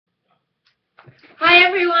Hi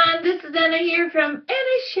everyone, this is Anna here from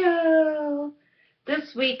Anna Show.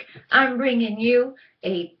 This week I'm bringing you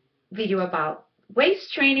a video about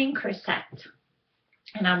waist training corset,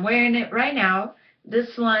 and I'm wearing it right now.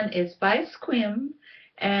 This one is by Squeem,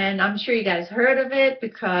 and I'm sure you guys heard of it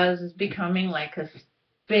because it's becoming like a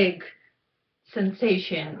big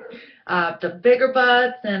sensation. The bigger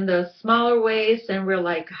butts and the smaller waist, and we're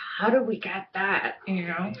like, how do we get that,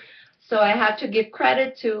 So I have to give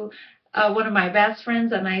credit to one of my best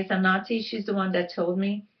friends, Anaisa Nati. She's the one that told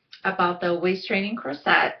me about the waist training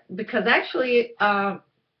corset, because actually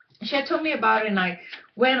she had told me about it, and I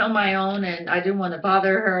went on my own, and I didn't want to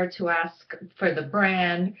bother her to ask for the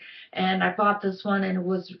brand, and I bought this one, and it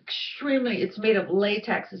was it's made of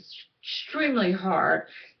latex. It's extremely hard,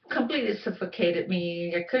 completely suffocated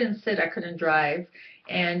me. I couldn't sit, I couldn't drive.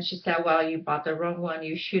 And she said, well, you bought the wrong one,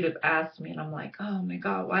 you should have asked me. And I'm like, oh my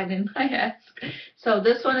god, why didn't I ask? So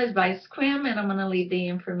this one is by Squeem, and I'm going to leave the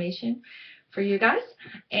information for you guys.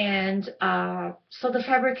 And so the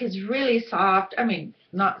fabric is really soft. I mean,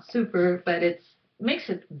 not super, but it makes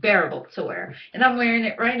it bearable to wear. And I'm wearing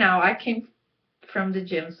it right now. I came from the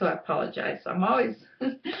gym, so I apologize. I'm always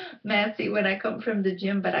messy when I come from the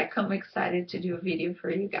gym, but I come excited to do a video for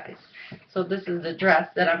you guys. So this is the dress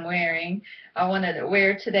that I'm wearing. I wanted to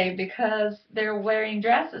wear today because they're wearing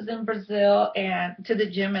dresses in Brazil and to the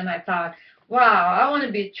gym, and I thought, wow, I want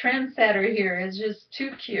to be a trendsetter here. It's just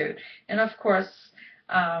too cute. And of course,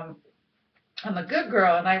 I'm a good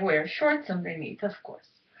girl, and I wear shorts underneath, of course.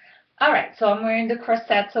 All right, so I'm wearing the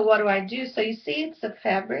corset. So what do? So you see, it's the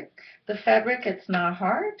fabric. The fabric, it's not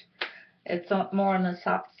hard. It's more on the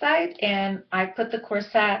soft side. And I put the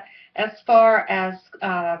corset as far as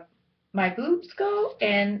my boobs go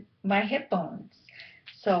and my hip bones.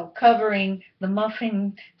 So covering the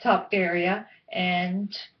muffin top area.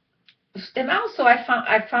 And also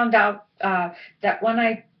I found out that when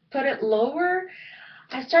I put it lower,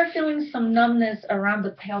 I started feeling some numbness around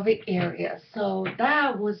the pelvic area, so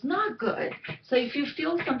that was not good. So if you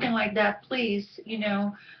feel something like that, please,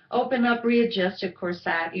 open up, readjust your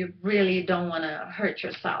corset. You really don't want to hurt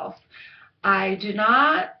yourself. I do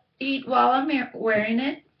not eat while I'm wearing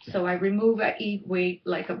it, so I wait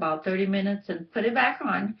like about 30 minutes and put it back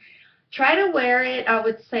on. Try to wear it, I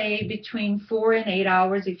would say, between 4 and 8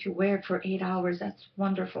 hours. If you wear it for 8 hours, that's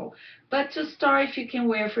wonderful. But to start, if you can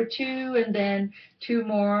wear for 2 and then 2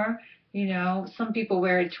 more, some people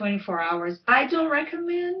wear it 24 hours. I don't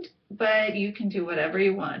recommend, but you can do whatever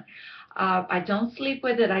you want. I don't sleep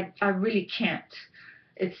with it. I really can't.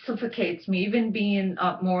 It suffocates me, even being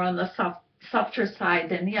more on the softer side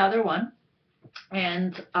than the other one.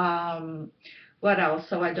 And what else?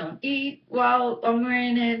 So I don't eat while I'm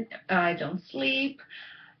wearing it. I don't sleep.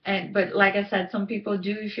 But like I said, some people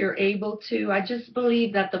do if you're able to. I just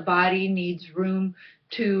believe that the body needs room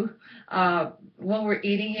to, when we're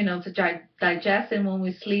eating, to digest, and when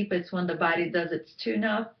we sleep, it's when the body does its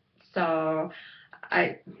tune-up. So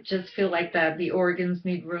I just feel like that the organs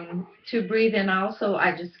need room to breathe, and also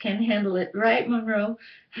I just can't handle it. Right, Monroe?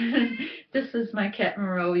 This is my cat,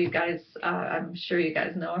 Monroe. You guys, I'm sure you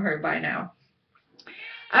guys know her by now.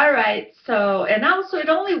 All right, so, and also it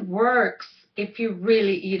only works if you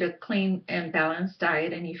really eat a clean and balanced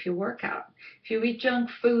diet and if you work out. If you eat junk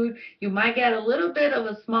food, you might get a little bit of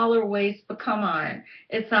a smaller waist, but come on,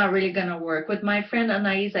 it's not really going to work. With my friend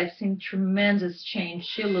Anais, I've seen tremendous change.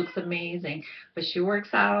 She looks amazing, but she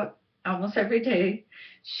works out almost every day.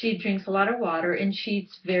 She drinks a lot of water, and she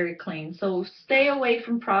eats very clean. So stay away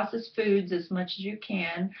from processed foods as much as you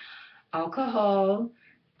can. Alcohol,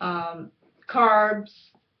 carbs,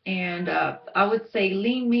 and I would say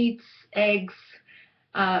lean meats, eggs,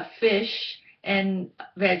 fish, and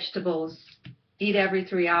vegetables. Eat every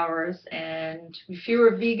 3 hours. And if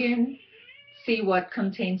you're a vegan, see what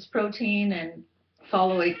contains protein and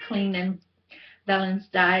follow a clean and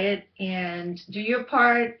balanced diet and do your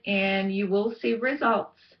part, and you will see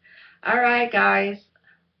results. All right, guys.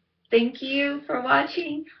 Thank you for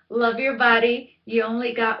watching. Love your body. You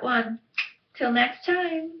only got one. Till next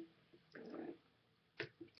time.